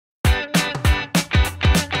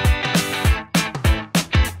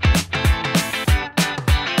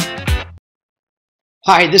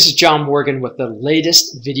Hi, this is John Morgan with the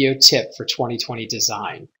latest video tip for 2020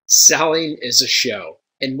 design. Selling is a show.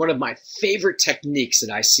 And one of my favorite techniques that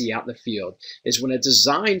I see out in the field is when a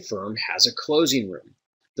design firm has a closing room.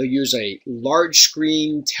 They'll use a large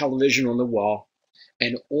screen television on the wall,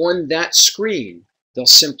 and on that screen, they'll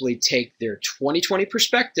simply take their 2020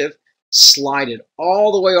 perspective, slide it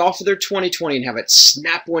all the way off of their 2020 and have it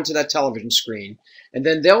snap onto that television screen, and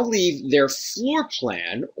then they'll leave their floor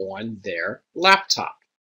plan on their laptop.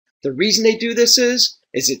 The reason they do this is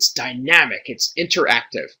it's dynamic, it's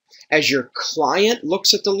interactive. As your client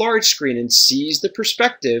looks at the large screen and sees the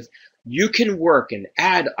perspective, you can work and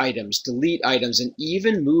add items, delete items, and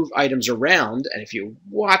even move items around. And if you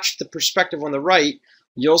watch the perspective on the right,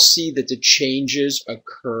 you'll see that the changes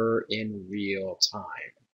occur in real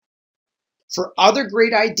time. For other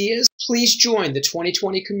great ideas, please join the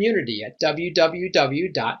 2020 community at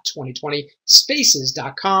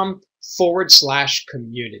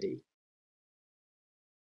www.2020spaces.com/community.